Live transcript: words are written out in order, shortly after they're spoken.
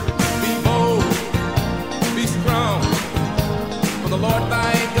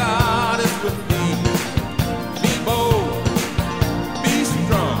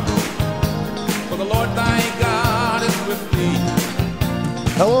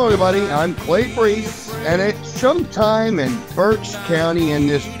Hello, everybody. I'm Clay Priest, and it's sometime in Berks County in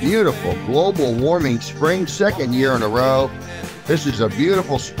this beautiful global warming spring, second year in a row. This is a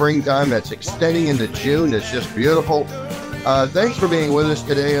beautiful springtime that's extending into June. It's just beautiful. Thanks for being with us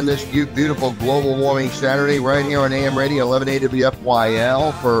today on this beautiful global warming Saturday right here on AM Radio 1180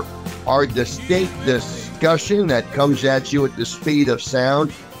 WFYL for our distinct discussion that comes at you at the speed of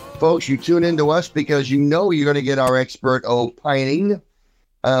sound. Folks, you tune into us because you know you're going to get our expert opining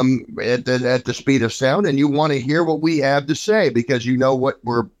at the speed of sound, and you want to hear what we have to say because you know what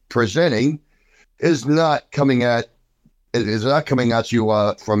we're presenting is not coming at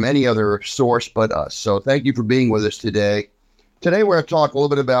you from any other source but us. So thank you for being with us today. Today we're going to talk a little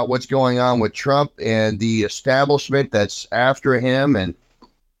bit about what's going on with Trump and the establishment that's after him, and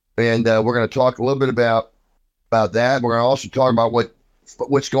we're going to talk a little bit about that. We're going to also talk about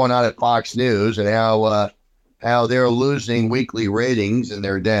what's going on at Fox News and how they're losing weekly ratings and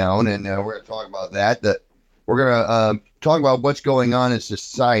they're down, and we're going to talk about that. We're going to talk about what's going on in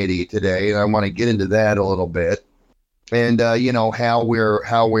society today, and I want to get into that a little bit, and how we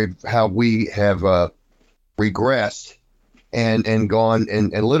have regressed and gone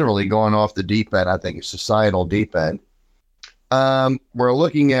and literally gone off the deep end. I think societal deep end. We're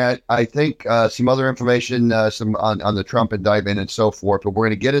looking at, I think, some other information, some on the Trump indictment and so forth, but we're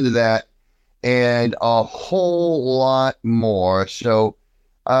going to get into that and a whole lot more. So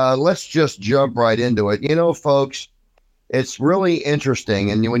let's just jump right into it. You know, folks, it's really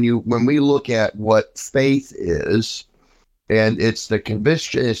interesting. And when we look at what faith is, and it's the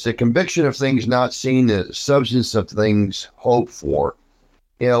conviction of things not seen, the substance of things hoped for.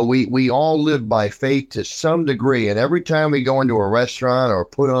 You know, we all live by faith to some degree, and every time we go into a restaurant or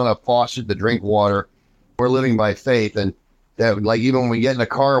put on a faucet to drink water, we're living by faith. And that, like, even when we get in a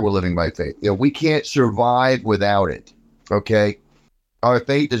car, we're living by faith. You know, we can't survive without it. Okay, our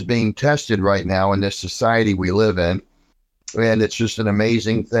faith is being tested right now in this society we live in, and it's just an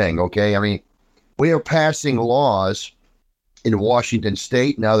amazing thing. Okay, I mean, we are passing laws in Washington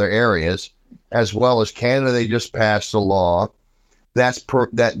State and other areas, as well as Canada. They just passed a law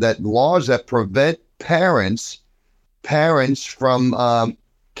that laws that prevent parents from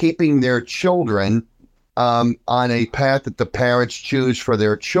keeping their children on a path that the parents choose for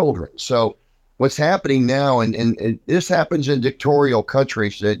their children. So what's happening now, and this happens in dictatorial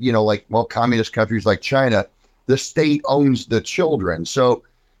countries that, communist countries like China, the state owns the children. So,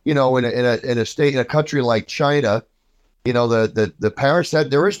 in a country like China, the parents said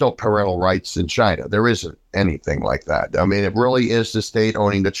there is no parental rights in China. There isn't anything like that. I mean, it really is the state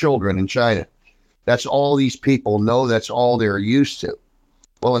owning the children in China. That's all these people know. That's all they're used to.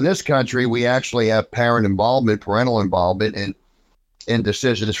 Well, in this country, we actually have parental involvement in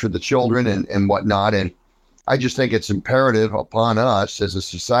decisions for the children and whatnot. And I just think it's imperative upon us as a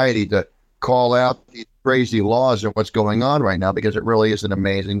society to call out these crazy laws and what's going on right now, because it really is an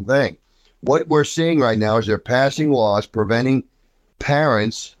amazing thing. What we're seeing right now is they're passing laws preventing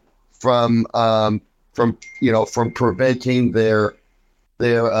parents from preventing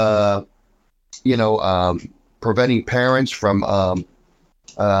preventing parents from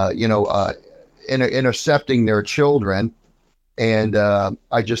intercepting their children, and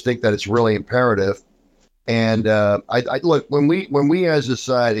I just think that it's really imperative. And I look, when we as a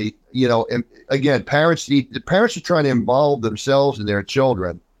society, and again, parents are trying to involve themselves in their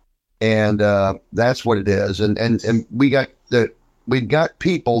children. And that's what it is. And we've got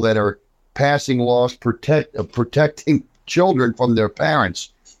people that are passing laws protecting children from their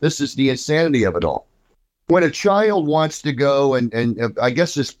parents. This is the insanity of it all. When a child wants to go and I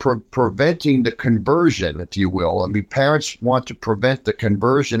guess it's preventing the conversion, if you will. I mean, parents want to prevent the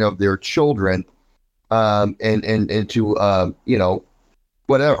conversion of their children into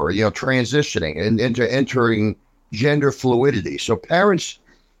transitioning and into entering gender fluidity. So parents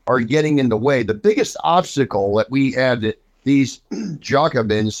are getting in the way. The biggest obstacle that we have, these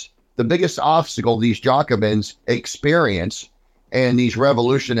Jacobins experience, and these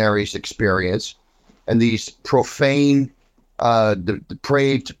revolutionaries experience, and these profane,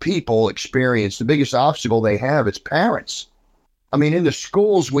 depraved people experience, the biggest obstacle they have is parents. I mean, in the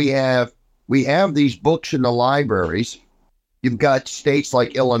schools we have these books in the libraries. You've got states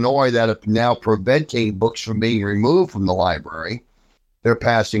like Illinois that are now preventing books from being removed from the library. They're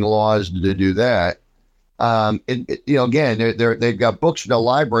passing laws to do that. Again, they've got books in the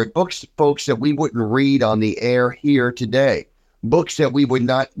library, books, folks, that we wouldn't read on the air here today, books that we would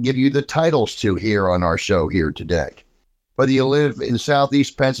not give you the titles to here on our show here today. Whether you live in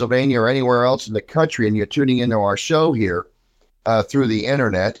Southeast Pennsylvania or anywhere else in the country and you're tuning into our show here through the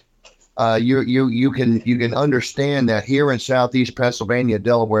internet, you can understand that here in Southeast Pennsylvania,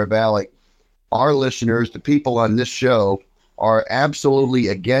 Delaware Valley, our listeners, the people on this show, are absolutely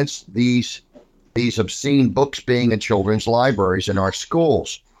against these obscene books being in children's libraries in our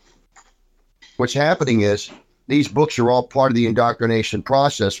schools. What's happening is these books are all part of the indoctrination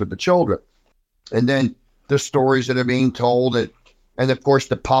process with the children. And then the stories that are being told, and of course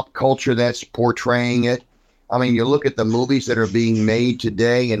the pop culture that's portraying it. I mean, you look at the movies that are being made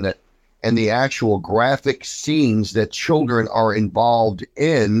today and the actual graphic scenes that children are involved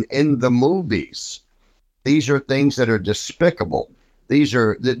in the movies. These are things that are despicable.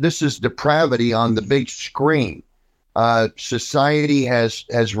 This is depravity on the big screen. Society has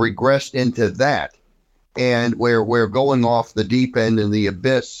regressed into that, and we're going off the deep end in the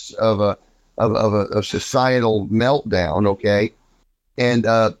abyss of a societal meltdown. Okay, and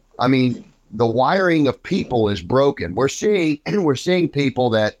I mean, the wiring of people is broken. We're seeing people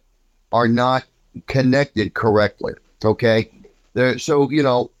that are not connected correctly. Okay,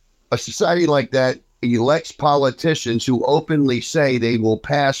 so a society like that elects politicians who openly say they will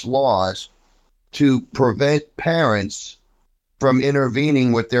pass laws to prevent parents from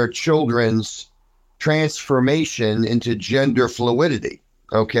intervening with their children's transformation into gender fluidity.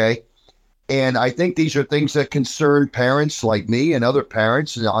 Okay. And I think these are things that concern parents like me and other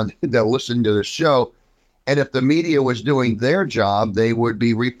parents that listen to the show. And if the media was doing their job, they would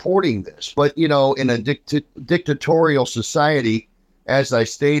be reporting this. But, in a dictatorial society, as I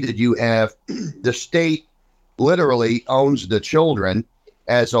stated, you have the state literally owns the children,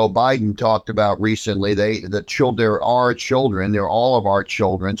 as Biden talked about recently. There are children, they're all of our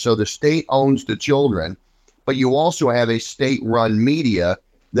children. So the state owns the children, but you also have a state-run media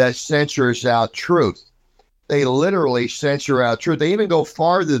that censors out truth. They literally censor out truth. They even go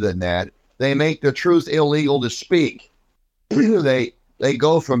farther than that. They make the truth illegal to speak. They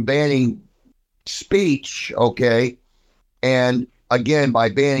go from banning speech, okay, and again, by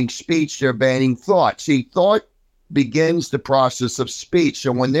banning speech, they're banning thought. See, thought begins the process of speech.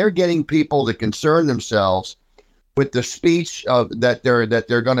 So when they're getting people to concern themselves with the speech that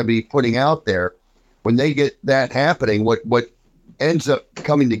they're going to be putting out there, when they get that happening, what ends up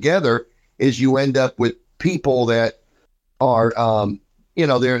coming together is you end up with people that are,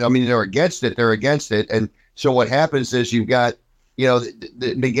 they're against it. They're against it. And so what happens is you've got,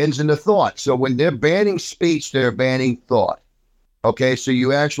 it begins in the thought. So when they're banning speech, they're banning thought. Okay, so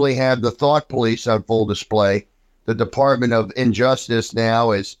you actually have the thought police on full display. The Department of Injustice now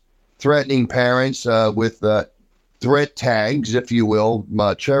is threatening parents with threat tags, if you will,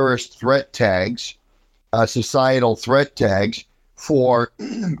 cherished threat tags, societal threat tags for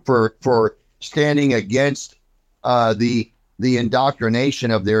standing against the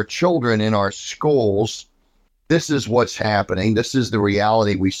indoctrination of their children in our schools. This is what's happening. This is the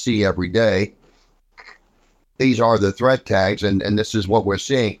reality we see every day. These are the threat tags, and this is what we're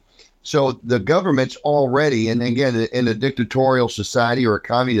seeing. So the government's already, and again, in a dictatorial society or a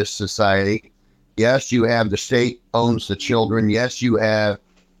communist society, yes, you have the state owns the children. Yes, you have,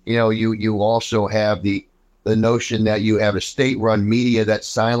 you also have the notion that you have a state-run media that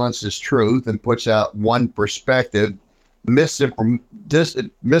silences truth and puts out one perspective,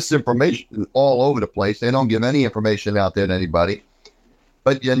 misinformation all over the place. They don't give any information out there to anybody.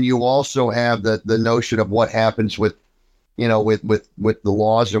 But then you also have the notion of what happens with the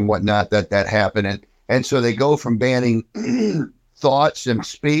laws and whatnot that happen. And so they go from banning thoughts and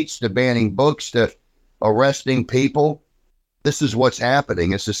speech to banning books to arresting people. This is what's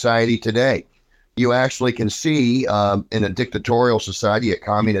happening in society today. You actually can see in a dictatorial society, a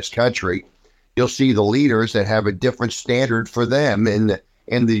communist country, you'll see the leaders that have a different standard for them in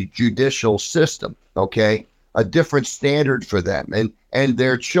the judicial system. Okay, a different standard for them and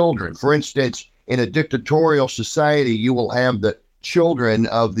their children. For instance, in a dictatorial society, you will have the children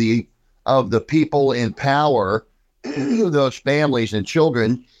of the people in power. Those families and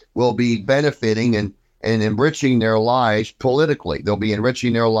children will be benefiting and enriching their lives politically. They'll be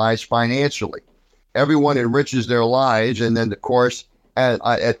enriching their lives financially. Everyone enriches their lives, and then, of course, at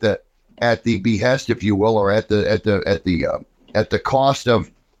the behest, if you will, or at the cost of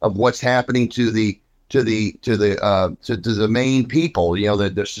what's happening to the main people,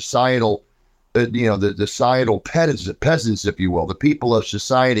 the societal, the societal peasants, if you will, the people of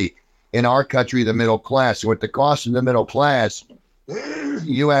society in our country, the middle class. So at the cost of the middle class,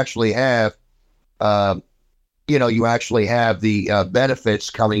 you actually have, the benefits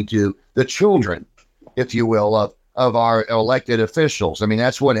coming to the children, if you will, of our elected officials. I mean,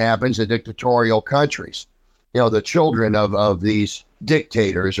 that's what happens in dictatorial countries. The children of these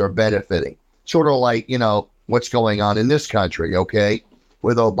dictators are benefiting. Sort of like, what's going on in this country, okay?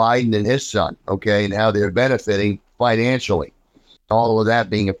 with Biden and his son, okay, and how they're benefiting financially. All of that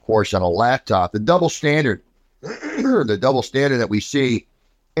being, of course, on a laptop. The double standard, the double standard that we see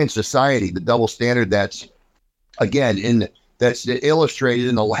in society, the double standard that's, again, that's illustrated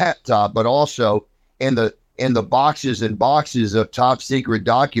in the laptop, but also in the boxes and boxes of top secret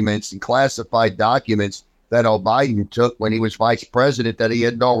documents and classified documents that Biden took when he was vice president that he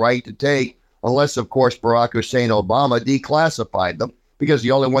had no right to take, unless, of course, Barack Hussein Obama declassified them, because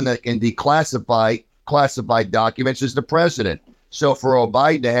the only one that can declassify classified documents is the president. So for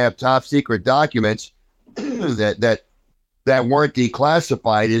Biden to have top secret documents that weren't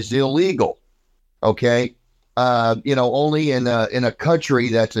declassified is illegal. Okay. Only in a country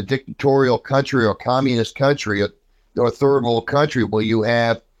that's a dictatorial country or communist country or third world country will you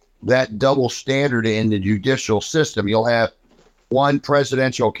have that double standard in the judicial system. You'll have one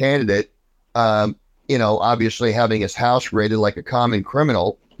presidential candidate, obviously having his house raided like a common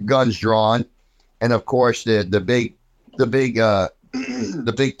criminal, guns drawn, and of course the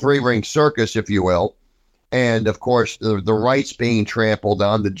big three-ring circus, if you will, and of course the rights being trampled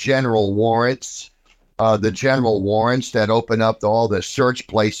on, the general warrants that open up to all the search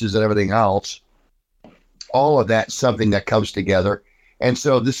places and everything else. All of that's something that comes together. And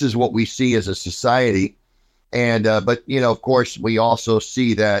so this is what we see as a society. And, but of course, we also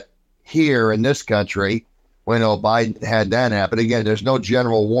see that here in this country, when Biden had that happen, again, there's no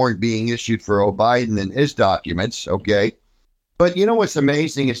general warrant being issued for Biden and his documents. Okay. But what's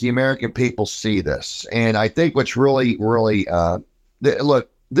amazing is the American people see this. And I think what's really, really,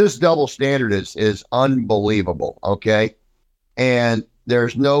 look, this double standard is unbelievable, okay? And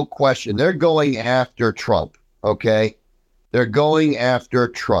there's no question. They're going after Trump, okay? They're going after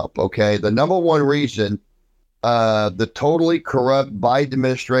Trump, okay? The number one reason the totally corrupt Biden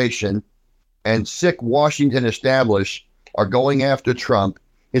administration and sick Washington establishment are going after Trump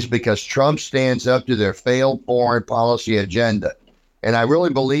is because Trump stands up to their failed foreign policy agenda. And I really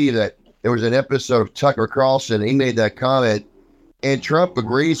believe that there was an episode of Tucker Carlson, he made that comment, and Trump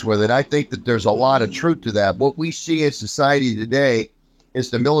agrees with it. I think that there's a lot of truth to that. What we see in society today is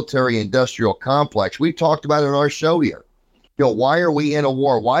the military-industrial complex. We talked about it on our show here. Why are we in a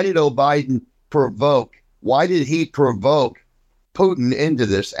war? Why did Biden provoke Putin into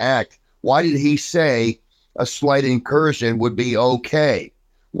this act? Why did he say a slight incursion would be okay?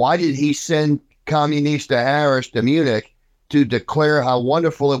 Why did he send Communista Harris to Munich to declare how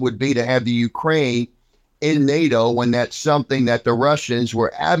wonderful it would be to have the Ukraine in NATO when that's something that the Russians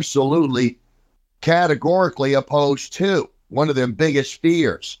were absolutely categorically opposed to? One of their biggest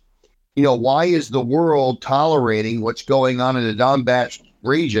fears. Why is the world tolerating what's going on in the Donbass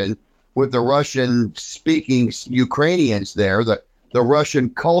region with the Russian-speaking Ukrainians there, the Russian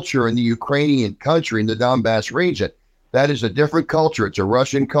culture in the Ukrainian country in the Donbass region? That is a different culture. It's a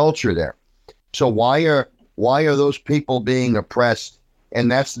Russian culture there. So why are those people being oppressed?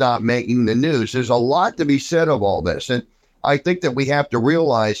 And that's not making the news. There's a lot to be said of all this. And I think that we have to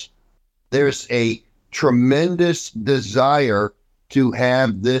realize there's a tremendous desire to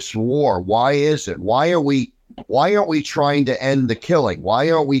have this war. Why is it? Why aren't we trying to end the killing?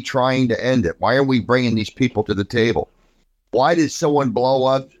 Why aren't we trying to end it? Why are we bringing these people to the table? Why did someone blow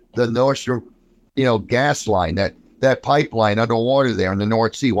up the Nord Stream, gas line, that pipeline underwater there in the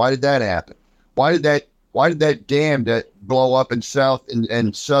North Sea? Why did that happen? Why did that dam that blow up in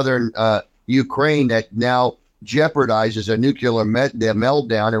southern Ukraine that now jeopardizes a nuclear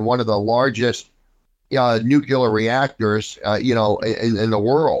meltdown in one of the largest nuclear reactors, in the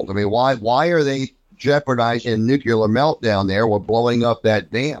world? I mean, why are they jeopardizing a nuclear meltdown there with blowing up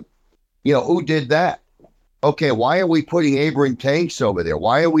that dam? Who did that? Okay, why are we putting Abrams tanks over there?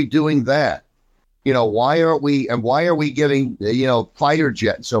 Why are we doing that? Why are we giving, fighter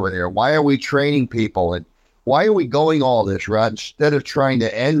jets over there? Why are we training people? And why are we going all this, right? Instead of trying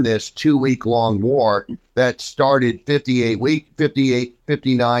to end this 2-week-long war that started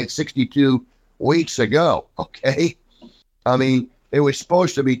 59, 62 weeks ago, okay? I mean, it was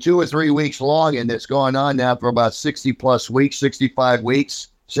supposed to be 2 or 3 weeks long, and it's going on now for about 60-plus weeks, 65 weeks,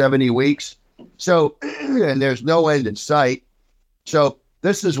 70 weeks. So, and there's no end in sight. So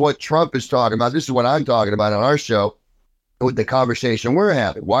this is what Trump is talking about. This is what I'm talking about on our show with the conversation we're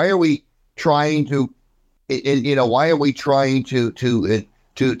having. Why are we trying to, why are we trying to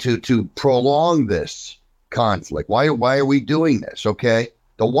prolong this conflict? Why are we doing this? Okay.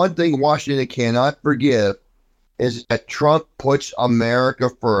 The one thing Washington cannot forgive is that Trump puts America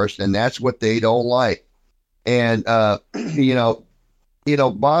first, and that's what they don't like. And, bottom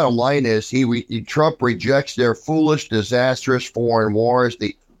line is Trump rejects their foolish, disastrous foreign wars,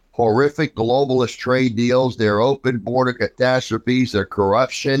 the horrific globalist trade deals, their open border catastrophes, their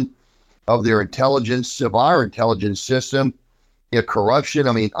corruption of their intelligence, of our intelligence system, corruption.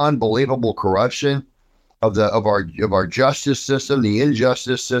 I mean, unbelievable corruption of our justice system, the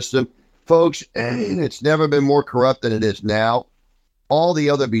injustice system, folks. It's never been more corrupt than it is now. All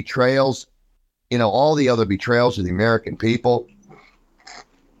the other betrayals, all the other betrayals of the American people.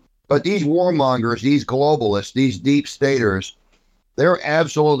 But these warmongers, these globalists, these deep staters, they're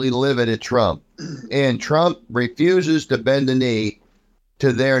absolutely livid at Trump. And Trump refuses to bend the knee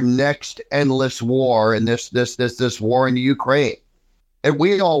to their next endless war in this war in the Ukraine. And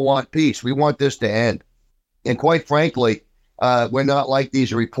we all want peace. We want this to end. And quite frankly, we're not like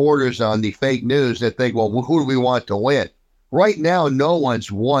these reporters on the fake news that think, well, who do we want to win? Right now, no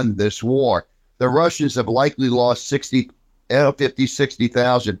one's won this war. The Russians have likely lost 50,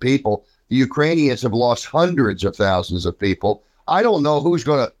 60,000 people. The Ukrainians have lost hundreds of thousands of people. I don't know who's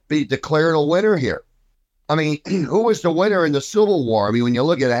going to be declared a winner here. I mean, who was the winner in the Civil War? I mean, when you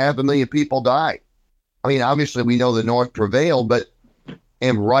look at 500,000 people died. I mean, obviously we know the North prevailed,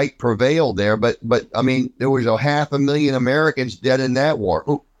 and right prevailed there. But I mean, there was 500,000 Americans dead in that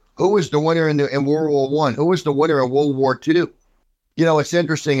war. Who was the winner in World War I? Who was the winner in World War II? It's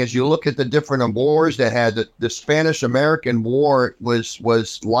interesting as you look at the different wars that had the Spanish-American War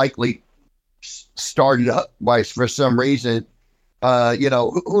was likely started up for some reason.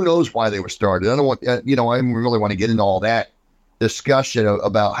 Who knows why they were started? I don't want, I don't really want to get into all that discussion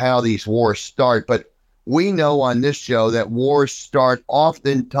about how these wars start, but we know on this show that wars start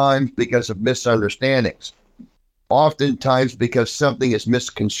oftentimes because of misunderstandings, oftentimes because something is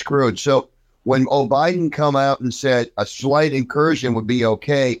misconstrued. So when Biden come out and said a slight incursion would be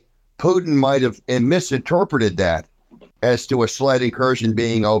okay, Putin might have misinterpreted that as to a slight incursion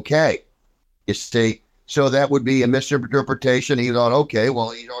being okay. You see, so that would be a misinterpretation. He thought, okay, well,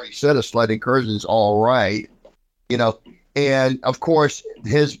 he already said a slight incursion is all right, And of course,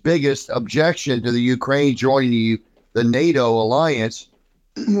 his biggest objection to the Ukraine joining the NATO alliance,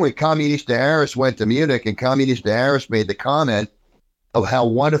 when Communista Harris went to Munich and Communista Harris made the comment of how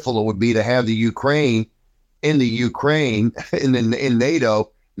wonderful it would be to have the Ukraine in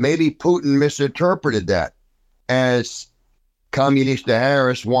NATO, maybe Putin misinterpreted that as Communista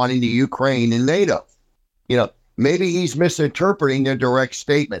Harris wanting the Ukraine in NATO. Maybe he's misinterpreting their direct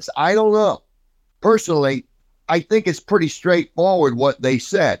statements. I don't know. Personally, I think it's pretty straightforward what they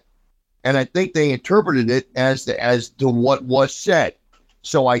said. And I think they interpreted it as to what was said.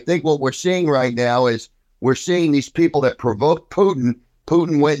 So I think what we're seeing right now is we're seeing these people that provoked Putin.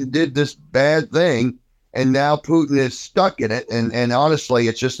 Putin went and did this bad thing, and now Putin is stuck in it. And honestly,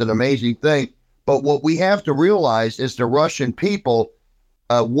 it's just an amazing thing. But what we have to realize is the Russian people,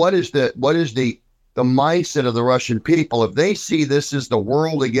 what is the mindset of the Russian people? If they see this as the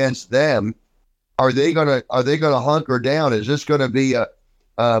world against them, are they gonna hunker down? Is this going to be a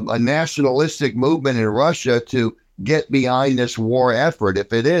nationalistic movement in Russia to get behind this war effort?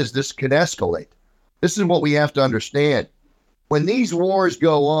 If it is, this could escalate. This is what we have to understand. When these wars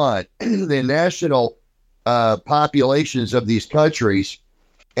go on, the national populations of these countries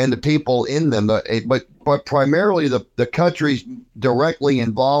and the people in them, but primarily the countries directly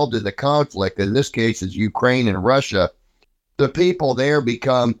involved in the conflict, in this case is Ukraine and Russia, the people there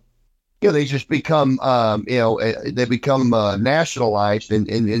become, they just become, they become nationalized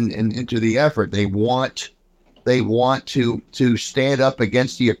into the effort. They want to stand up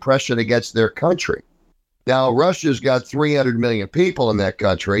against the oppression against their country. Now, Russia's got 300 million people in that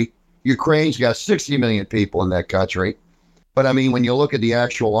country. Ukraine's got 60 million people in that country. But I mean, when you look at the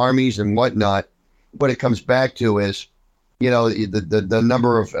actual armies and whatnot, what it comes back to is, the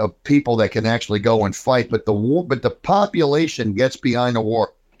number of people that can actually go and fight. But the population gets behind the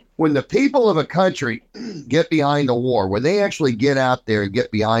war. When the people of a country get behind the war, when they actually get out there and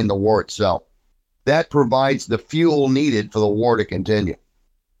get behind the war itself, that provides the fuel needed for the war to continue.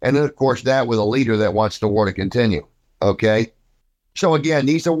 And then, of course, that with a leader that wants the war to continue. Okay. So again,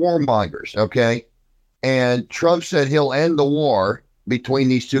 these are warmongers. Okay. And Trump said he'll end the war between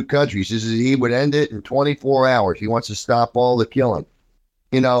these two countries. He says he would end it in 24 hours. He wants to stop all the killing.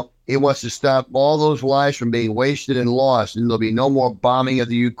 He wants to stop all those lives from being wasted and lost. And there'll be no more bombing of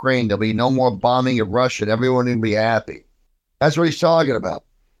the Ukraine. There'll be no more bombing of Russia. And everyone will be happy. That's what he's talking about.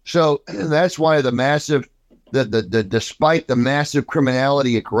 So that's why despite the massive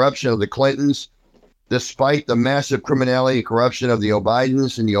criminality and corruption of the Clintons, despite the massive criminality and corruption of the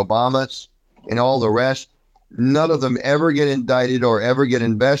Bidens and the Obamas and all the rest, none of them ever get indicted or ever get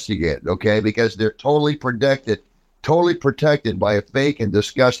investigated, okay? Because they're totally protected by a fake and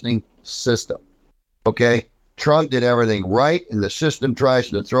disgusting system, okay? Trump did everything right, and the system tries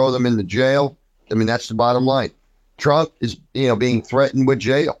to throw them into jail. I mean, that's the bottom line. Trump is, being threatened with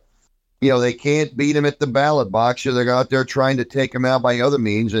jail. They can't beat him at the ballot box, so they're out there trying to take him out by other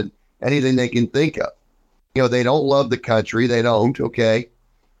means and anything they can think of. They don't love the country. They don't, okay?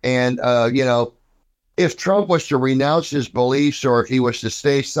 And, if Trump was to renounce his beliefs or if he was to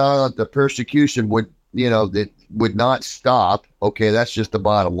stay silent, the persecution would not stop. Okay, that's just the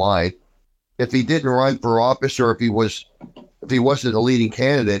bottom line. If he didn't run for office or if he wasn't a leading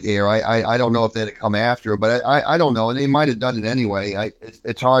candidate here, I don't know if they'd come after him, but I don't know. And they might have done it anyway.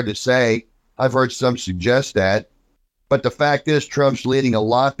 It's hard to say. I've heard some suggest that. But the fact is, Trump's leading a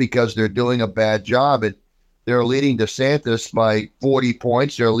lot because they're doing a bad job. And they're leading DeSantis by 40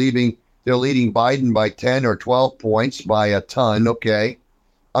 points. They're leading Biden by 10 or 12 points by a ton, okay?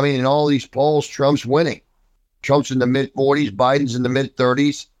 I mean, in all these polls, Trump's winning. Trump's in the mid-40s, Biden's in the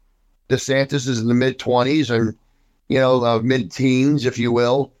mid-30s, DeSantis is in the mid-20s, or, mid-teens, if you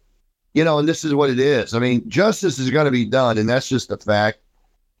will. And this is what it is. I mean, justice is going to be done, and that's just a fact.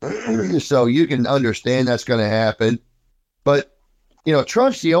 So you can understand that's going to happen. But,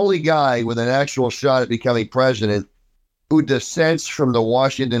 Trump's the only guy with an actual shot at becoming president who dissents from the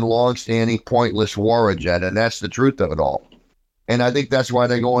Washington long-standing pointless war agenda, and that's the truth of it all. And I think that's why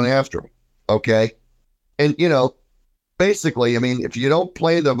they're going after him, okay? And, basically, I mean, if you don't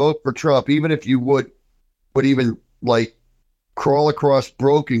play the vote for Trump, even if you would even, crawl across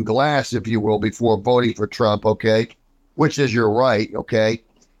broken glass, if you will, before voting for Trump, okay, which is your right, okay?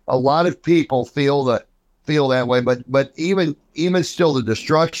 A lot of people feel that way, but even still, the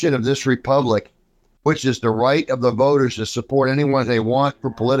destruction of this republic, which is the right of the voters to support anyone they want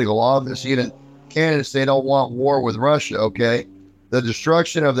for political office, even candidates they don't want war with Russia, okay? The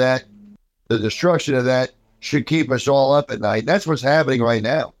destruction of that should keep us all up at night. That's what's happening right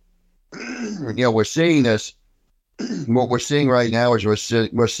now. We're seeing this. What we're seeing right now is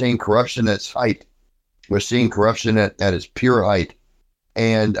we're seeing corruption at its height. We're seeing corruption at its pure height.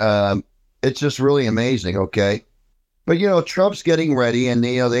 And it's just really amazing, okay? But, Trump's getting ready, and,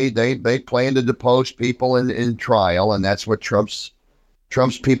 they plan to depose people in trial, and that's what Trump's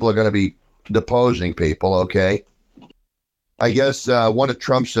people are going to be deposing people, okay? I guess one of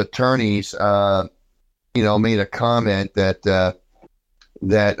Trump's attorneys, made a comment that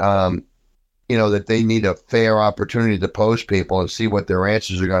they need a fair opportunity to depose people and see what their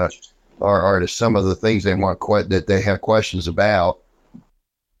answers are to some of the things they want that they have questions about.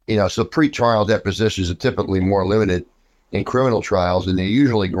 So pre-trial depositions are typically more limited in criminal trials, and they're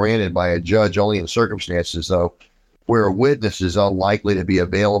usually granted by a judge only in circumstances, though, where a witness is unlikely to be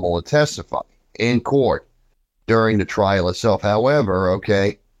available to testify in court during the trial itself. However,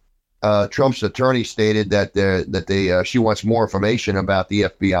 okay, Trump's attorney stated that she wants more information about the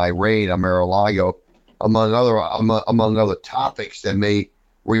FBI raid on Mar-a-Lago, among other topics that may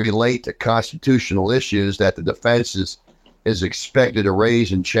relate to constitutional issues that the defense is expected to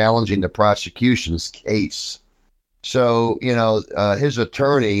raise in challenging the prosecution's case. So, his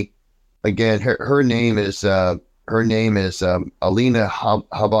attorney, again, her name is Alina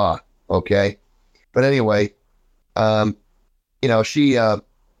Haba. Okay. But anyway,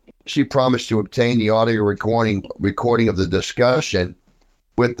 she promised to obtain the audio recording of the discussion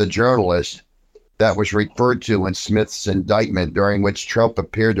with the journalist that was referred to in Smith's indictment, during which Trump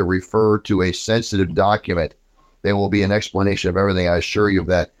appeared to refer to a sensitive document. There will be an explanation of everything, I assure you of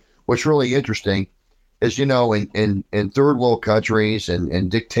that. What's really interesting is, in third world countries and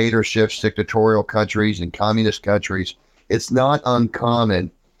dictatorial countries and communist countries, it's not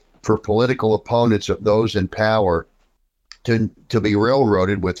uncommon for political opponents of those in power to be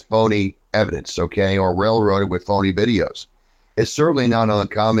railroaded with phony evidence, okay, or railroaded with phony videos. It's certainly not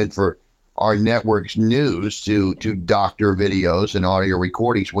uncommon for our network's news to doctor videos and audio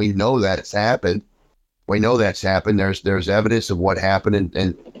recordings. We know that it's happened. There's evidence of what happened,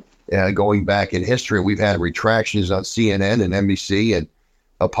 and going back in history, we've had retractions on CNN and NBC and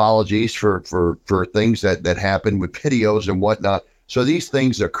apologies for things that happened with videos and whatnot. So these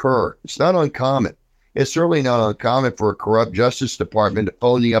things occur. It's not uncommon. It's certainly not uncommon for a corrupt Justice Department to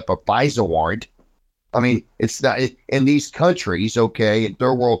phony up a FISA warrant. I mean, it's not in these countries, okay, in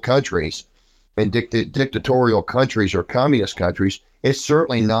third world countries, in dictatorial countries or communist countries. It's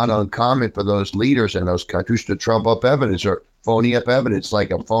certainly not uncommon for those leaders in those countries to trump up evidence or phony up evidence,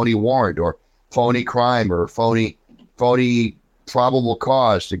 like a phony warrant or phony crime or phony probable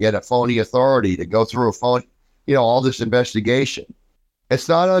cause, to get a phony authority to go through a phony, all this investigation. It's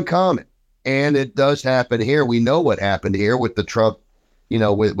not uncommon. And it does happen here. We know what happened here with the Trump,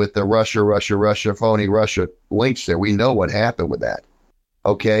 with the Russia, phony Russia links there. We know what happened with that.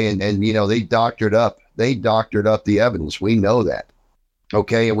 Okay. And, they doctored up the evidence. We know that.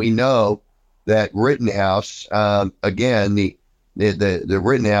 Okay. And we know that Rittenhouse, again, the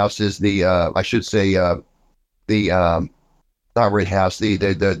Rittenhouse is I should say, the, not Rittenhouse, the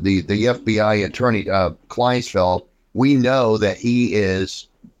FBI attorney, Kleinsfeld. We know that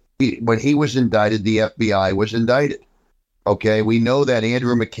when he was indicted, the FBI was indicted. Okay, we know that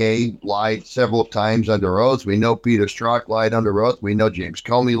Andrew McCabe lied several times under oath. We know Peter Strzok lied under oath. We know James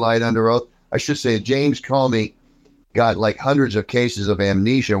Comey lied under oath. I should say James Comey got like hundreds of cases of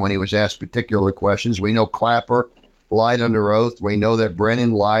amnesia when he was asked particular questions. We know Clapper lied under oath. We know that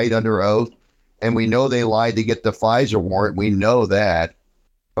Brennan lied under oath. And we know they lied to get the Pfizer warrant. We know that.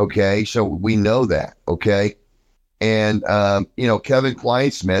 Okay, so we know that. Okay. And, Kevin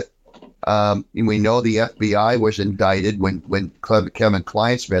Kleinsmith, we know the FBI was indicted when Kevin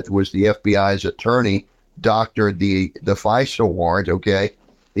Kleinsmith was the FBI's attorney, doctored the Pfizer warrant, okay,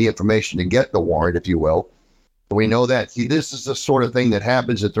 the information to get the warrant, if you will. We know that. See, this is the sort of thing that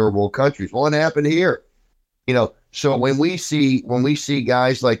happens at third world countries. Well, it happened here. So when we see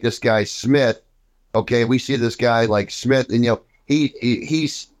guys like this guy Smith, okay, we see this guy like Smith, and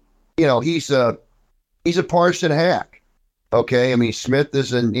he's a partisan hack. Okay, I mean Smith is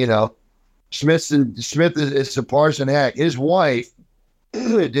Smith is a partisan hack. His wife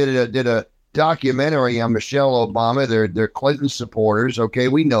did a documentary on Michelle Obama. They're Clinton supporters. Okay,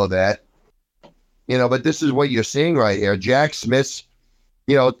 we know that. But this is what you're seeing right here. Jack Smith,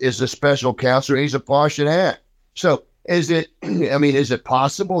 is a special counsel. He's a partisan hack. So is it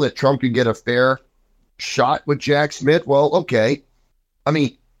possible that Trump could get a fair shot with Jack Smith? Well, okay.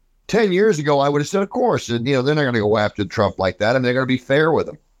 10 years ago, I would have said, of course, and, they're not going to go after Trump like that. They're going to be fair with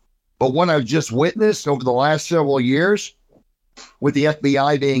him. But what I've just witnessed over the last several years with the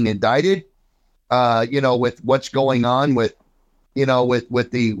FBI being indicted, with what's going on with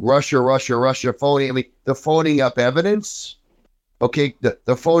the Russia phoning, the phoning up evidence, okay,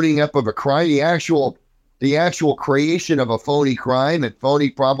 the phoning up of a crime, the actual creation of a phony crime and phony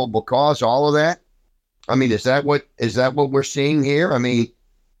probable cause, all of that. Is that what we're seeing here?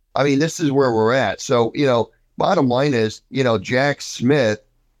 This is where we're at. So, bottom line is, Jack Smith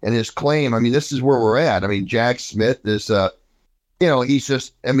and his claim, this is where we're at. Jack Smith is, he's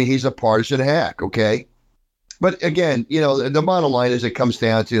a partisan hack, okay? But again, the bottom line is it comes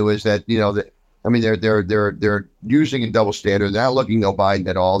down to is that, they're using a double standard. They're not looking at Biden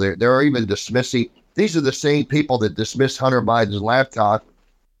at all. They're even dismissing. These are the same people that dismiss Hunter Biden's laptop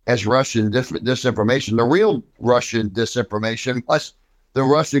as Russian disinformation. The real Russian disinformation plus the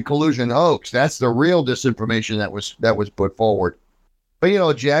Russian collusion hoax. That's the real disinformation that was put forward.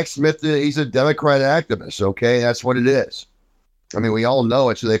 But, Jack Smith, he's a Democrat activist, okay? That's what it is. We all know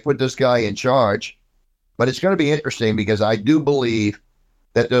it, so they put this guy in charge. But it's going to be interesting because I do believe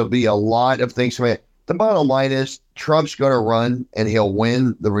that there'll be a lot of things. The bottom line is Trump's going to run and he'll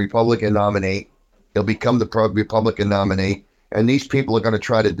win the Republican nominee. He'll become the Republican nominee. And these people are going to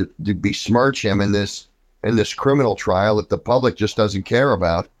try to besmirch him in this criminal trial that the public just doesn't care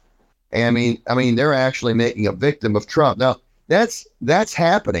about. They're actually making a victim of Trump. Now, that's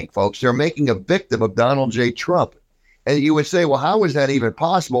happening, folks. They're making a victim of Donald J. Trump. And you would say, well, how is that even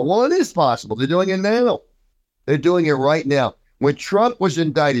possible? Well, it is possible. They're doing it now. They're doing it right now. When Trump was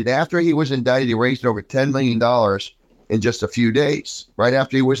indicted, after he was indicted, he raised over $10 million in just a few days, right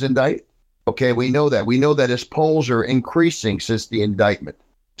after he was indicted. Okay, we know that. We know that his polls are increasing since the indictment.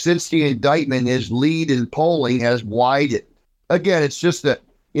 Since the indictment, his lead in polling has widened. Again, it's just that,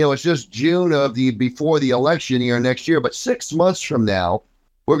 it's just June before the election year next year. But 6 months from now,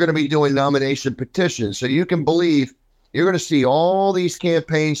 we're going to be doing nomination petitions. So you can believe you're going to see all these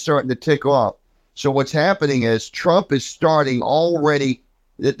campaigns starting to tick off. So what's happening is Trump is starting already.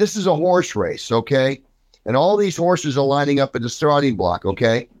 This is a horse race, okay? And all these horses are lining up at the starting block,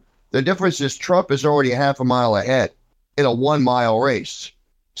 okay? The difference is Trump is already half a mile ahead in a 1 mile race.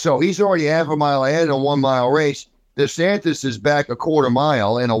 So he's already half a mile ahead in a 1 mile race. DeSantis is back a quarter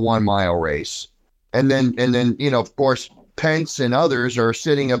mile in a 1 mile race. And then, of course, Pence and others are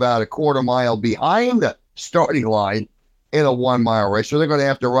sitting about a quarter mile behind the starting line in a 1 mile race. So they're going to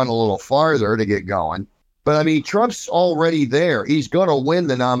have to run a little farther to get going. But Trump's already there. He's going to win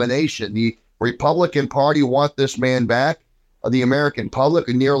the nomination. The Republican Party want this man back. The American public,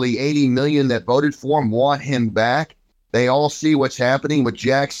 nearly 80 million that voted for him, want him back. They all see what's happening with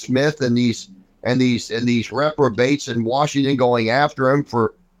Jack Smith and these reprobates in Washington going after him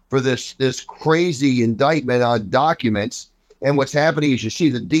for this crazy indictment on documents. And what's happening is you see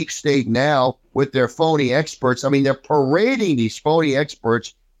the deep state now with their phony experts. They're parading these phony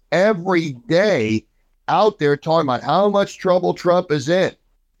experts every day out there talking about how much trouble Trump is in.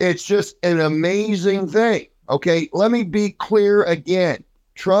 It's just an amazing thing. Okay, let me be clear again.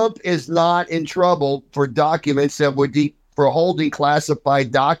 Trump is not in trouble for documents that were for holding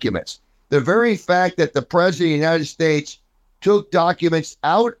classified documents. The very fact that the president of the United States took documents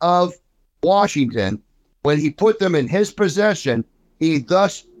out of Washington, when he put them in his possession, he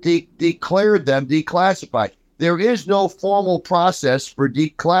thus declared them declassified. There is no formal process for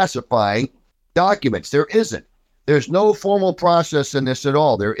declassifying documents. There isn't. There's no formal process in this at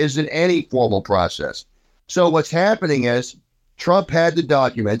all. There isn't any formal process. So what's happening is Trump had the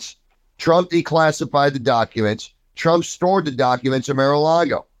documents. Trump declassified the documents. Trump stored the documents in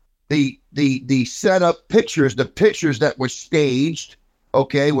Mar-a-Lago. The setup pictures, the pictures that were staged,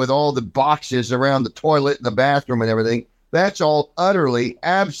 okay, with all the boxes around the toilet and the bathroom and everything, that's all utterly,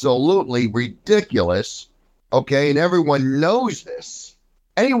 absolutely ridiculous, okay, and everyone knows this.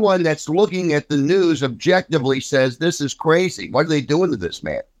 Anyone that's looking at the news objectively says, this is crazy. What are they doing to this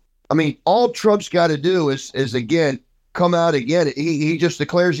man? I mean, all Trump's got to do is again, come out again. He just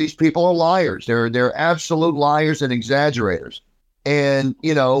declares these people are liars. They're absolute liars and exaggerators. And,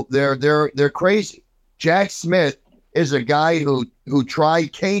 you know, they're crazy. Jack Smith is a guy who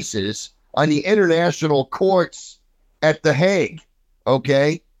tried cases on the international courts at The Hague.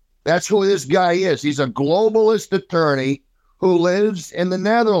 Okay? That's who this guy is. He's a globalist attorney who lives in the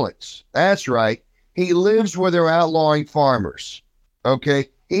Netherlands. That's right. He lives where they're outlawing farmers. Okay?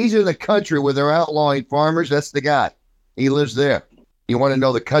 He's in the country where they're outlawing farmers. That's the guy. He lives there. You want to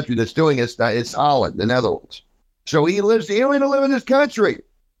know the country that's doing it? It's Holland, the Netherlands. So he don't even live in this country.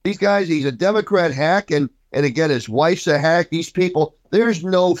 These guys, he's a Democrat hack, and again, his wife's a hack. These people, there's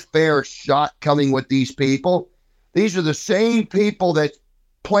no fair shot coming with these people. These are the same people that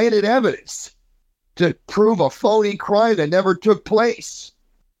planted evidence to prove a phony crime that never took place.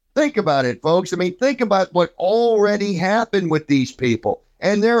 Think about it, folks. I mean, think about what already happened with these people.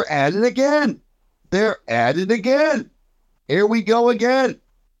 And they're at it again. They're at it again. Here we go again.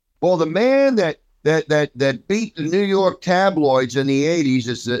 Well, the man that beat the New York tabloids in the 80s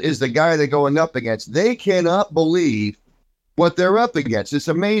is the guy they're going up against. They cannot believe what they're up against. It's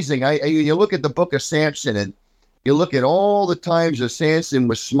amazing. You look at the book of Samson, and you look at all the times that Samson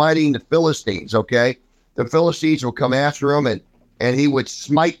was smiting the Philistines, okay? The Philistines will come after him, and he would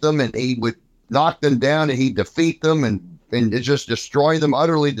smite them, and he would knock them down, and he'd defeat them, and just destroy them,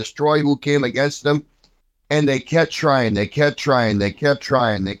 utterly destroy who came against them. And they kept trying.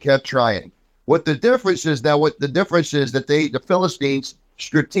 What the difference is that the Philistines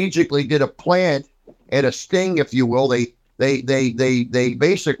strategically did a plan and a sting, if you will. They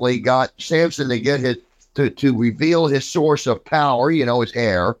basically got Samson to get to reveal his source of power, you know, his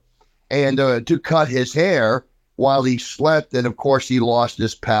hair, and to cut his hair while he slept. And of course, he lost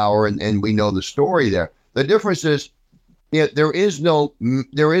his power, and we know the story there. The difference is, there is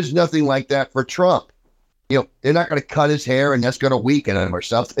nothing like that for Trump. You know, they're not going to cut his hair, and that's going to weaken him or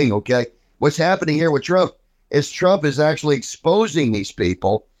something. Okay. What's happening here with Trump is actually exposing these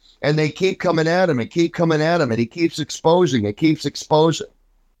people, and they keep coming at him and he keeps exposing. He keeps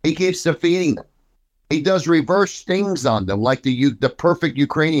defeating them. He does reverse stings on them, like the perfect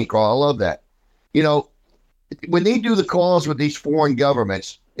Ukrainian call. I love that. You know, when they do the calls with these foreign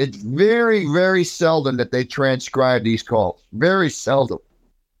governments, it's very, very seldom that they transcribe these calls. Very seldom.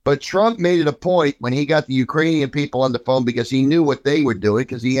 But Trump made it a point when he got the Ukrainian people on the phone, because he knew what they were doing,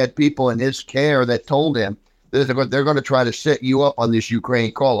 because he had people in his care that told him that they're going to try to set you up on this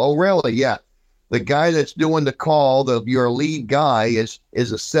Ukraine call. Oh, really? Yeah. The guy that's doing the call, your lead guy, is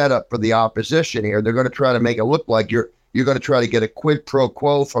a setup for the opposition here. They're going to try to make it look like you're going to try to get a quid pro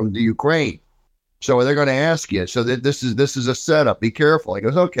quo from the Ukraine. So they're going to ask you. So that this is a setup. Be careful. He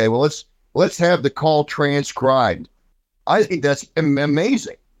goes, okay, well, let's have the call transcribed. I think that's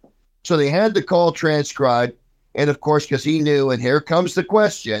amazing. So they had the call transcribed, and of course, because he knew, and here comes the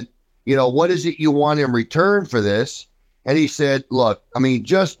question, you know, what is it you want in return for this? And he said, look, I mean,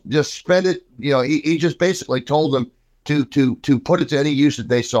 just spend it. You know, he just basically told them to put it to any use that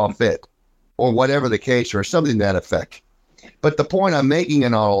they saw fit, or whatever the case, or something to that effect. But the point I'm making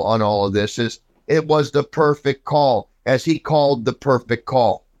on all of this is, it was the perfect call, as he called the perfect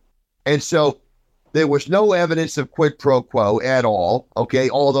call. And so there was no evidence of quid pro quo at all, okay?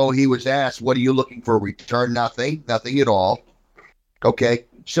 Although he was asked, what are you looking for a return? Nothing at all, okay?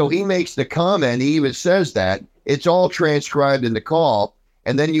 So he makes the comment, he even says that, it's all transcribed in the call,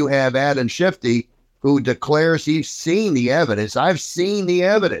 and then you have Adam Shifty, who declares he's seen the evidence. I've seen the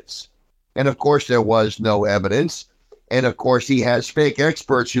evidence. And of course, there was no evidence. And of course, he has fake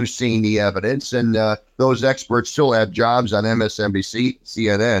experts who've seen the evidence, and those experts still have jobs on MSNBC,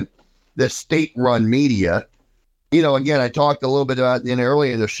 CNN. the state-run media. Again, I talked a little bit about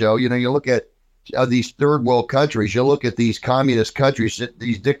earlier in the show. You look at these third world countries, you look at these communist countries,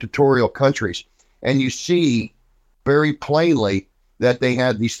 these dictatorial countries, and you see very plainly that they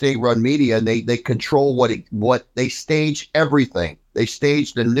have these state-run media, and they control what they stage everything. They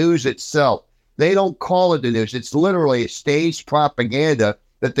stage the news itself. They don't call it the news. It's literally a staged propaganda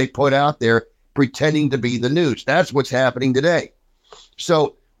that they put out there pretending to be the news. That's what's happening today.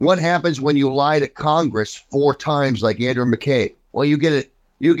 So what happens when you lie to Congress 4 times like Andrew McCabe? Well, you get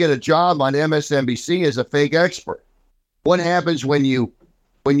a job on MSNBC as a fake expert. What happens when you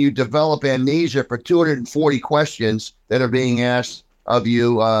develop amnesia for 240 questions that are being asked of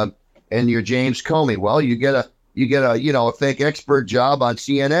you and you're James Comey? Well, you get a fake expert job on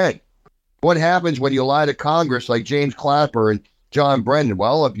CNN. What happens when you lie to Congress like James Clapper and John Brennan?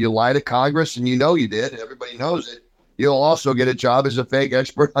 Well, if you lie to Congress and you know you did, and everybody knows it, you'll also get a job as a fake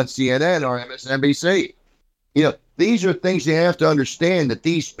expert on CNN or MSNBC. These are things you have to understand, that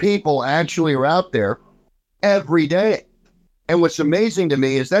these people actually are out there every day. And what's amazing to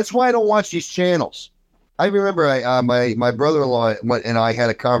me is that's why I don't watch these channels. I remember my brother-in-law and I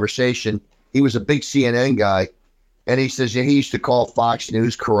had a conversation. He was a big CNN guy. And he says, he used to call Fox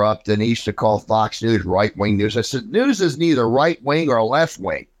News corrupt, and he used to call Fox News right-wing news. I said, news is neither right-wing or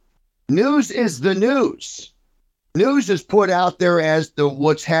left-wing. News is the news. News is put out there as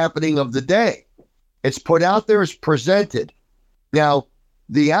what's happening of the day. It's put out there as presented. Now,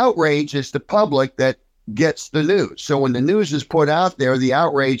 the outrage is the public that gets the news. So when the news is put out there, the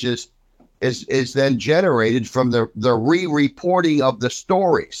outrage is then generated from the re-reporting of the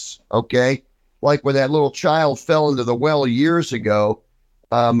stories, okay? Like when that little child fell into the well years ago,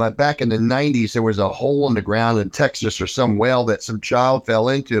 back in the 90s, there was a hole in the ground in Texas or some well that some child fell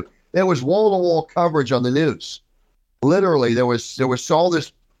into. There was wall-to-wall coverage on the news. Literally, there was all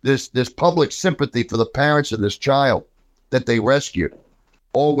this public sympathy for the parents of this child that they rescued.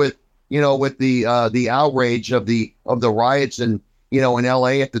 Or with the outrage of the riots in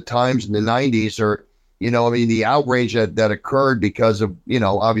LA at the times in the 90s, or the outrage that occurred because of,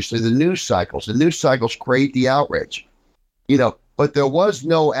 obviously the news cycles. The news cycles create the outrage, but there was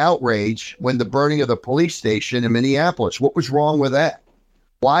no outrage when the burning of the police station in Minneapolis. What was wrong with that?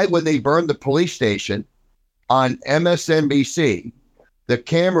 Why, when they burned the police station on MSNBC, the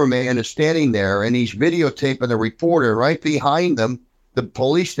cameraman is standing there and he's videotaping the reporter right behind them, the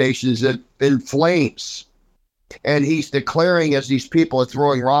police station is in flames. And he's declaring, as these people are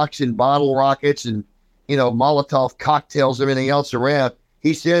throwing rocks and bottle rockets and Molotov cocktails, everything else around,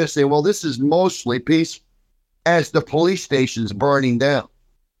 he's there to say, well, this is mostly peaceful, as the police station's burning down.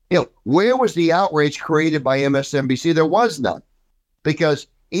 Where was the outrage created by MSNBC? There was none. Because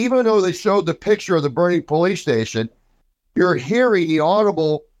even though they showed the picture of the burning police station, you're hearing the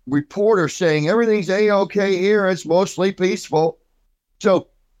audible reporter saying everything's A-okay here, it's mostly peaceful. So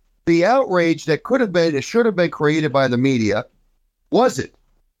the outrage that should have been created by the media wasn't.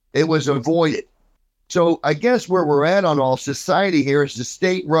 It was avoided. So I guess where we're at on all society here is the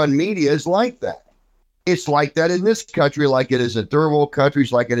state-run media is like that. It's like that in this country, like it is in third world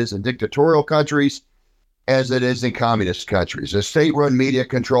countries, like it is in dictatorial countries, as it is in communist countries. The state-run media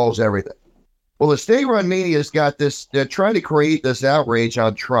controls everything. Well, the state-run media has got this, they're trying to create this outrage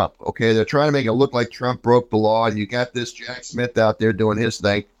on Trump, okay? They're trying to make it look like Trump broke the law, and you got this Jack Smith out there doing his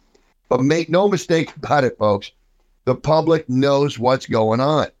thing. But make no mistake about it, folks, the public knows what's going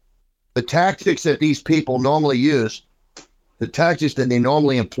on. The tactics that these people normally use, the tactics that they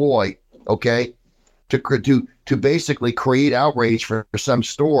normally employ, okay, to basically create outrage for some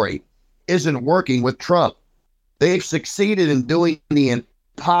story, isn't working with Trump. They've succeeded in doing the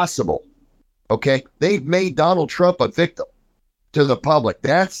impossible, okay? They've made Donald Trump a victim to the public.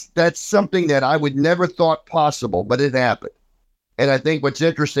 That's something that I would never thought possible, but it happened. And I think what's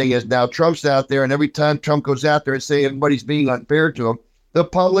interesting is now Trump's out there, and every time Trump goes out there and say everybody's being unfair to him, the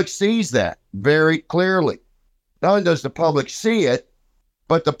public sees that very clearly. Not only does the public see it,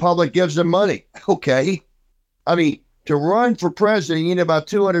 but the public gives them money. Okay. I mean, to run for president, you need about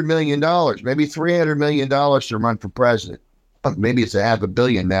 $200 million, maybe $300 million to run for president. Maybe it's $500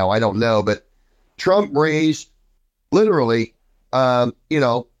 million now. I don't know. But Trump raised literally, I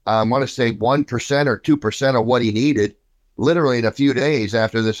want to say 1% or 2% of what he needed literally in a few days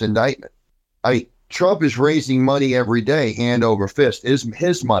after this indictment. I mean, Trump is raising money every day, hand over fist, is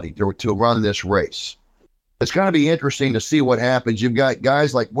his money to run this race. It's going to be interesting to see what happens. You've got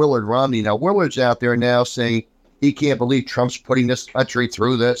guys like Willard Romney. Now, Willard's out there now saying he can't believe Trump's putting this country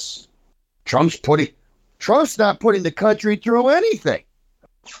through this. Trump's not putting the country through anything.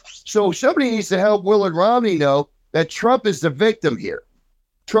 So somebody needs to help Willard Romney know that Trump is the victim here.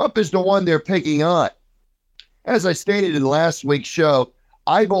 Trump is the one they're picking on. As I stated in last week's show,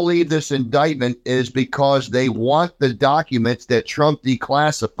 I believe this indictment is because they want the documents that Trump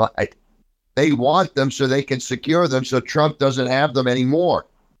declassified. They want them so they can secure them so Trump doesn't have them anymore.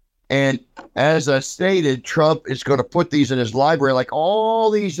 And as I stated, Trump is going to put these in his library like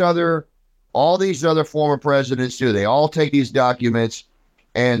all these other former presidents do. They all take these documents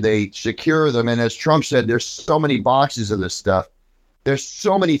and they secure them. And as Trump said, there's so many boxes of this stuff. There's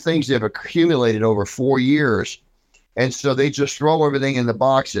so many things that have accumulated over 4 years. And so they just throw everything in the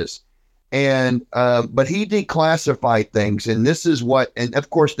boxes. And but he declassified things. And this is what, and of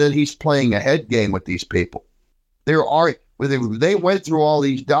course, then he's playing a head game with these people. They went through all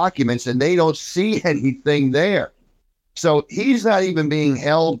these documents and they don't see anything there. So he's not even being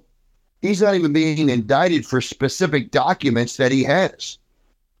held. He's not even being indicted for specific documents that he has.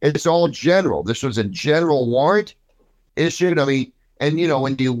 It's all general. This was a general warrant issued. I mean, and you know,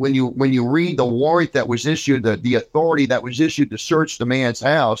 when you read the warrant that was issued, the authority that was issued to search the man's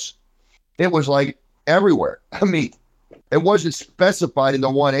house, it was like everywhere. I mean, it wasn't specified in the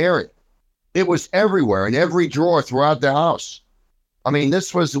one area. It was everywhere in every drawer throughout the house. I mean,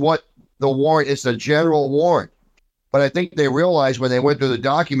 this was what the warrant is, a general warrant. But I think they realized when they went through the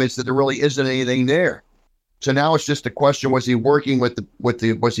documents that there really isn't anything there. So now it's just a question: was he working with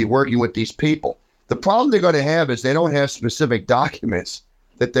these people? The problem they're going to have is they don't have specific documents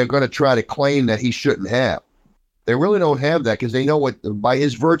that they're going to try to claim that he shouldn't have. They really don't have that because they know by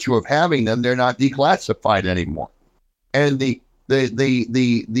his virtue of having them, they're not declassified anymore. And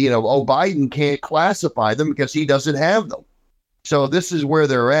Biden can't classify them because he doesn't have them. So this is where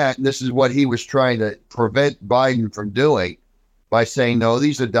they're at. And this is what he was trying to prevent Biden from doing by saying, no,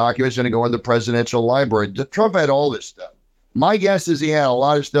 these are documents going to go in the presidential library. Trump had all this stuff. My guess is he had a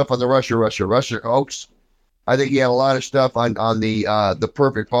lot of stuff on the Russia hoax. I think he had a lot of stuff on the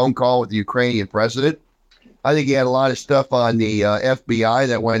perfect phone call with the Ukrainian president. I think he had a lot of stuff on the FBI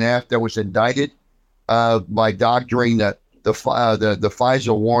that was indicted by doctoring the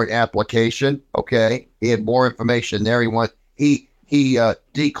Pfizer warrant application. Okay, he had more information there. He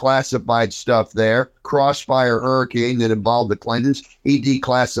declassified stuff there. Crossfire hurricane that involved the Clintons. He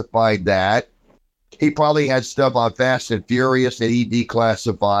declassified that. He probably had stuff on Fast and Furious that he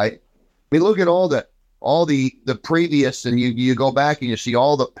declassified. I mean, look at all the previous, and you go back and you see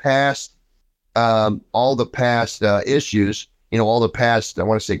all the past issues. You know, all the past, I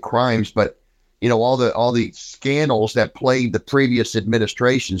want to say crimes, but you know, all the scandals that plagued the previous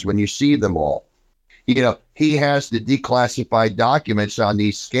administrations. When you see them all, you know, he has the declassified documents on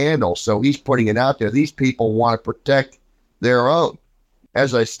these scandals, so he's putting it out there. These people want to protect their own.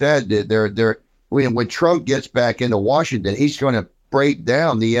 As I said, when Trump gets back into Washington, he's going to break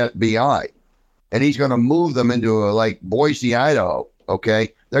down the FBI, and he's going to move them into like Boise, Idaho.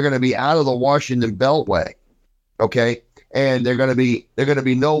 Okay, they're going to be out of the Washington Beltway. Okay, and they're going to be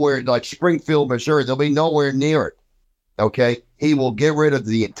nowhere like Springfield, Missouri. They'll be nowhere near it. Okay, he will get rid of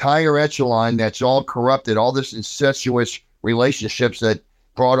the entire echelon that's all corrupted, all this incestuous relationships that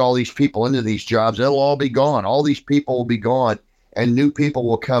brought all these people into these jobs. They'll all be gone. All these people will be gone, and new people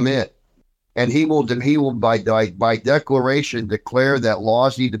will come in. And he will by declaration declare that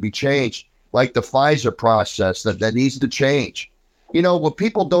laws need to be changed, like the Pfizer process that needs to change. You know, what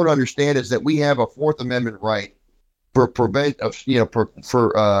people don't understand is that we have a Fourth Amendment right for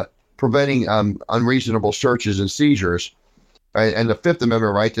preventing unreasonable searches and seizures, right? And the Fifth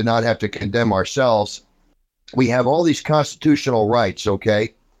Amendment right to not have to condemn ourselves. We have all these constitutional rights,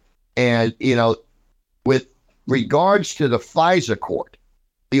 okay? And, you know, with regards to the FISA court,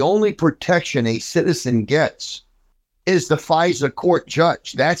 the only protection a citizen gets is the FISA court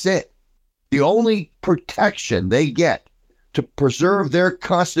judge. That's it. The only protection they get to preserve their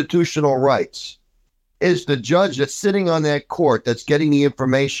constitutional rights is the judge that's sitting on that court that's getting the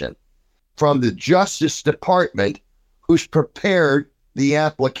information from the Justice Department who's prepared the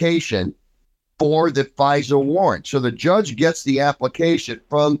application for the FISA warrant. So the judge gets the application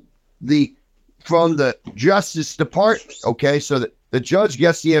from the Justice Department. Okay, so that the judge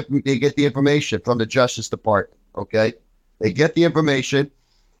gets they get the information from the Justice Department. Okay, they get the information,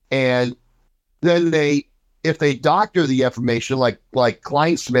 and then if they doctor the information like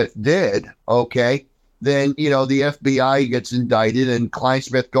Kleinsmith did, okay, then you know the FBI gets indicted and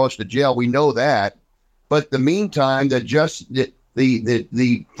Kleinsmith goes to jail. We know that, but in the meantime, the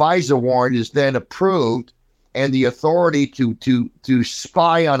FISA warrant is then approved, and the authority to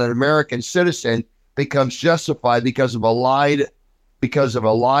spy on an American citizen becomes justified because of a lie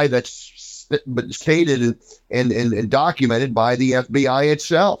that's stated and documented by the FBI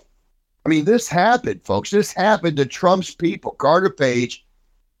itself. I mean, this happened, folks. This happened to Trump's people. Carter Page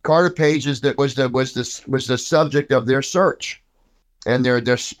Carter Page's that was the subject of their search, and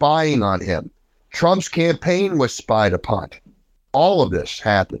they're spying on him. Trump's campaign was spied upon. All of this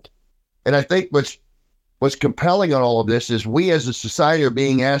happened, and I think what's compelling on all of this is we as a society are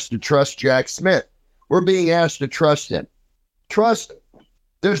being asked to trust Jack Smith. We're being asked to trust him. Trust him.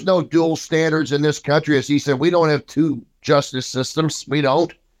 There's no dual standards in this country. As he said, we don't have two justice systems. We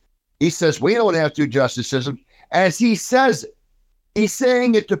don't. He says we don't have two justice systems. As he says it, he's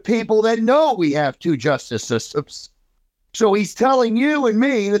saying it to people that know we have two justice systems. So he's telling you and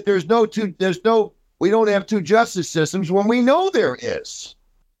me that we don't have two justice systems when we know there is.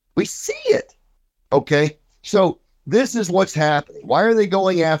 We see it. Okay. So this is what's happening. Why are they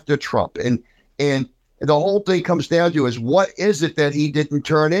going after Trump? And the whole thing comes down to is what is it that he didn't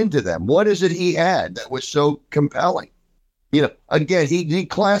turn into them? What is it he had that was so compelling? Again, he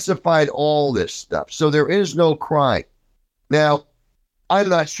declassified all this stuff. So there is no crime. Now, I'm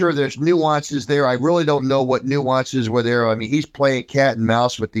not sure there's nuances there. I really don't know what nuances were there. I mean, he's playing cat and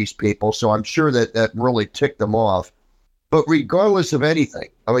mouse with these people, so I'm sure that really ticked them off. But regardless of anything,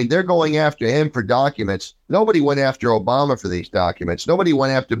 I mean, they're going after him for documents. Nobody went after Obama for these documents. Nobody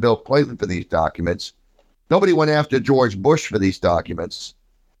went after Bill Clinton for these documents. Nobody went after George Bush for these documents.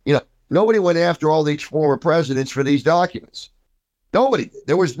 Nobody went after all these former presidents for these documents. Nobody.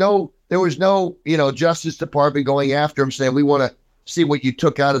 There was no, Justice Department going after him saying, we want to see what you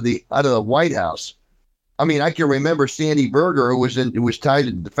took out of the White House. I mean, I can remember Sandy Berger, who was tied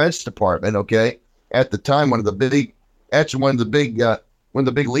to the Defense Department. Okay, at the time, one of the big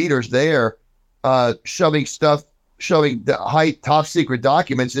leaders there, shoving the top secret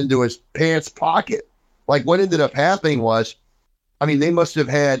documents into his pants pocket. Like what ended up happening was, I mean, they must have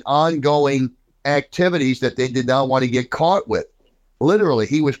had ongoing activities that they did not want to get caught with. Literally,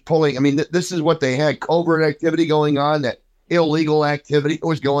 he was pulling. I mean, this is what they had: covert activity going on, that illegal activity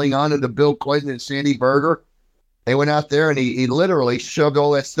was going on into Bill Clinton and Sandy Berger. They went out there and he literally shoved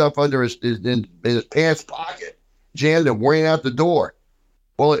all that stuff under his pants pocket, jammed it, ran out the door.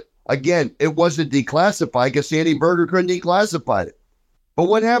 Well, it wasn't declassified because Sandy Berger couldn't declassify it. But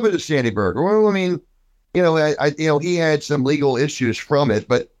what happened to Sandy Berger? Well, I mean, he had some legal issues from it,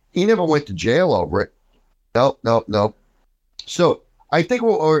 but he never went to jail over it. No. So I think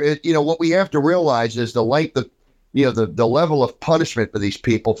what we have to realize is the length of, the level of punishment for these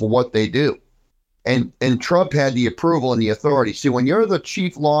people for what they do. And Trump had the approval and the authority. See, when you're the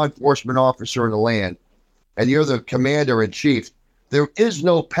chief law enforcement officer in the land and you're the commander in chief, there is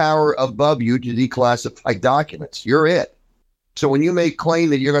no power above you to declassify documents. You're it. So when you make claim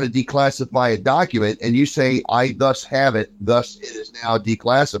that you're going to declassify a document and you say, I thus have it, thus it is now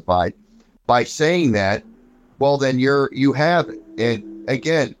declassified, by saying that, well, then you have it. And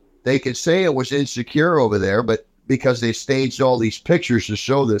again, they could say it was insecure over there, but because they staged all these pictures to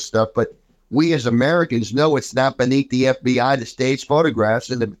show this stuff. But we as Americans know it's not beneath the FBI to stage photographs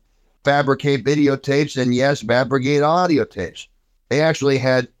and to fabricate videotapes and, yes, fabricate audio tapes. They actually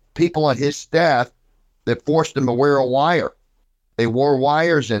had people on his staff that forced him to wear a wire. They wore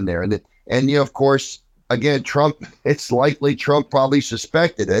wires in there. And of course, again, Trump, it's likely Trump probably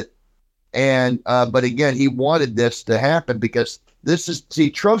suspected it. And, but again, he wanted this to happen because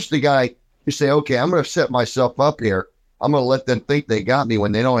Trump's the guy who say, okay, I'm going to set myself up here. I'm going to let them think they got me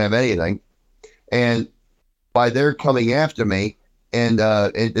when they don't have anything. And by their coming after me, and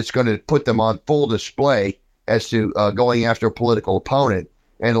it's going to put them on full display as to going after a political opponent.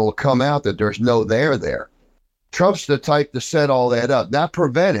 And it'll come out that there's no there. Trump's the type to set all that up, not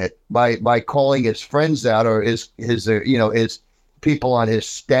prevent it by calling his friends out or his people on his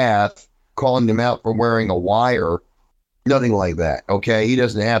staff, calling them out for wearing a wire, nothing like that. Okay. He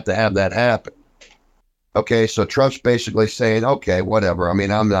doesn't have to have that happen. Okay. So Trump's basically saying, okay, whatever. I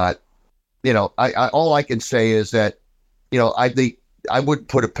mean, I'm not, all I can say is that, I think I wouldn't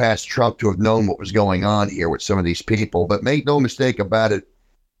put it past Trump to have known what was going on here with some of these people, but make no mistake about it.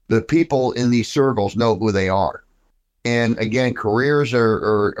 The people in these circles know who they are. And again, careers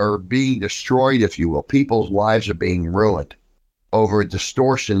are being destroyed, if you will. People's lives are being ruined over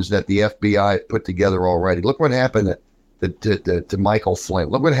distortions that the FBI put together already. Look what happened to Michael Flynn.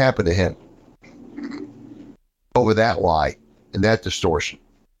 Look what happened to him over that lie and that distortion.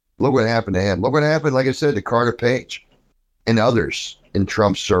 Look what happened to him. Look what happened, like I said, to Carter Page and others in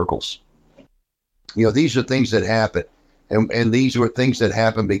Trump's circles. These are things that happen. And these were things that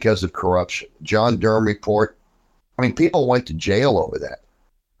happened because of corruption. John Durham report. I mean, people went to jail over that.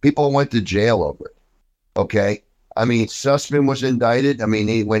 People went to jail over it. Okay. I mean, Sussman was indicted. I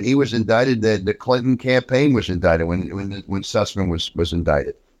mean, when he was indicted, the Clinton campaign was indicted when Sussman was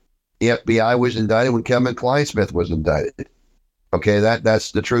indicted. The FBI was indicted when Kevin Kleinsmith was indicted. Okay,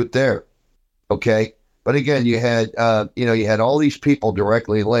 that's the truth there. Okay, but again, you had you had all these people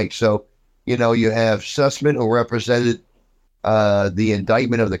directly linked. So you have Sussman, who represented the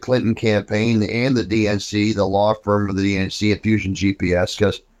indictment of the Clinton campaign and the DNC, the law firm of the DNC at Fusion GPS,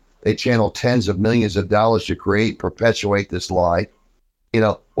 because they channeled tens of millions of dollars to perpetuate this lie.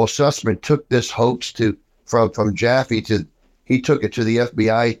 Well, Sussman took this hoax from Jaffe he took it to the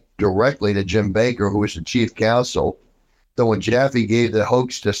FBI directly to Jim Baker, who was the chief counsel. So when Jaffe gave the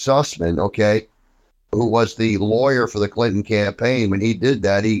hoax to Sussman, okay, who was the lawyer for the Clinton campaign, when he did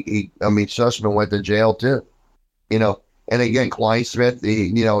that, Sussman went to jail too. And again,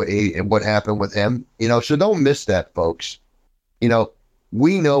 Kleinsmith, what happened with him, so don't miss that, folks.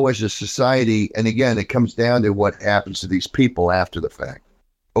 We know as a society, and again, it comes down to what happens to these people after the fact.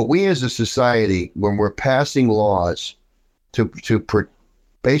 But we as a society, when we're passing laws to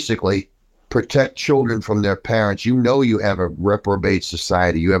basically protect children from their parents, you have a reprobate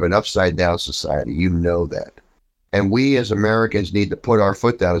society. You have an upside down society. You know that. And we as Americans need to put our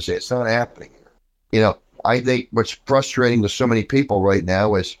foot down and say, it's not happening. I think what's frustrating to so many people right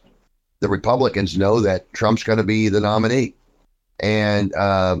now is the Republicans know that Trump's going to be the nominee. And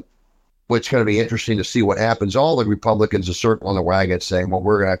what's going to be interesting to see what happens. All the Republicans are circling the wagon saying, well,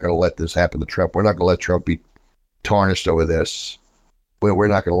 we're not going to let this happen to Trump. We're not going to let Trump be tarnished over this. We're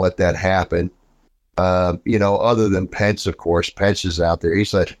not going to let that happen. Other than Pence, of course. Pence is out there.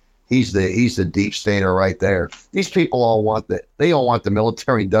 He's the deep stater right there. These people all want the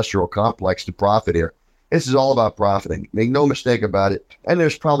military-industrial complex to profit here. This is all about profiting. Make no mistake about it. And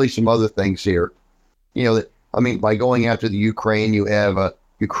there's probably some other things here. By going after the Ukraine,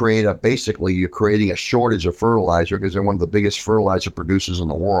 you're creating a shortage of fertilizer because they're one of the biggest fertilizer producers in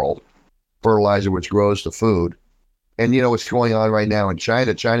the world. Fertilizer, which grows the food. And what's going on right now in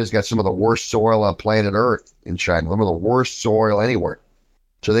China? China's got some of the worst soil on planet Earth in China. Some of the worst soil anywhere.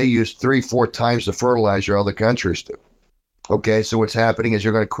 So they use 3-4 times the fertilizer other countries do. Okay, so what's happening is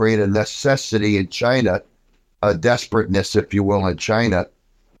you're going to create a necessity in China, a desperateness, if you will, in China,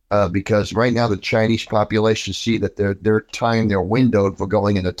 because right now the Chinese population see that their window for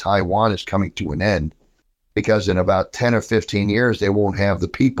going into Taiwan is coming to an end, because in about 10 or 15 years, they won't have the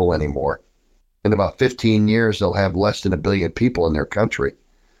people anymore. In about 15 years, they'll have less than 1 billion people in their country,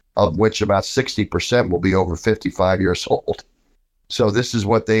 of which about 60% will be over 55 years old. So this is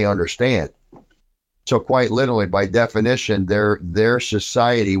what they understand. So quite literally, by definition, their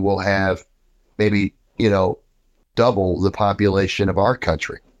society will have maybe, double the population of our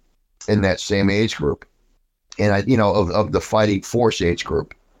country in that same age group. And, of the fighting force age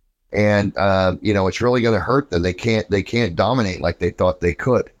group. And, it's really going to hurt them. They can't dominate like they thought they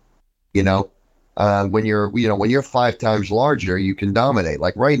could. When you're 5 times larger, you can dominate.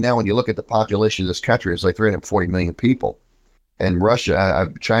 Like right now, when you look at the population of this country, it's like 340 million people. And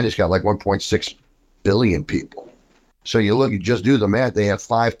China's got like 1.6 billion people. So you just do the math. They have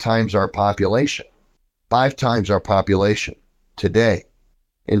 5 times our population. 5 times our population today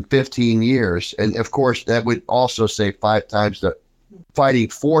in 15 years. And of course, that would also say 5 times the fighting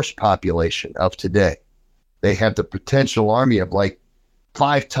force population of today. They have the potential army of like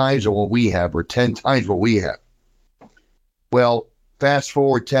 5 times what we have, or 10 times what we have. Well, fast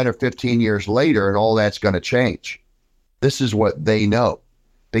forward 10 or 15 years later, and all that's going to change. This is what they know.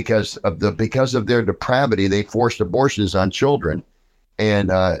 Because of their depravity, they forced abortions on children, and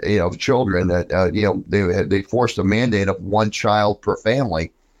children that they forced a mandate of 1 child per family,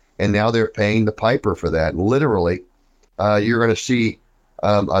 and now they're paying the piper for that. Literally, you're going to see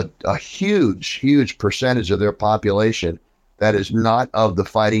a huge percentage of their population that is not of the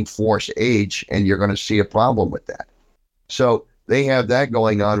fighting force age, and you're going to see a problem with that. So they have that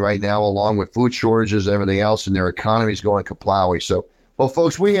going on right now, along with food shortages and everything else, and their economy is going kaplowy. So. Well,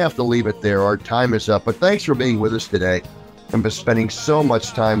 folks, we have to leave it there. Our time is up. But thanks for being with us today and for spending so much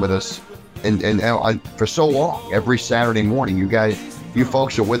time with us and for so long, every Saturday morning. You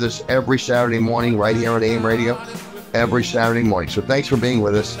folks are with us every Saturday morning right here on AM Radio, every Saturday morning. So thanks for being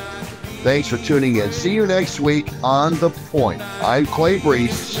with us. Thanks for tuning in. See you next week on The Point. I'm Clay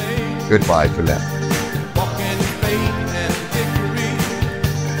Brees. Goodbye for now.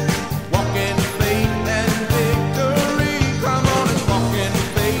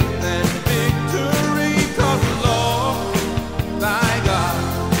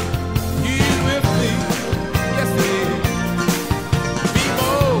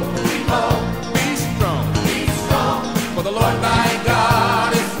 For the Lord thy God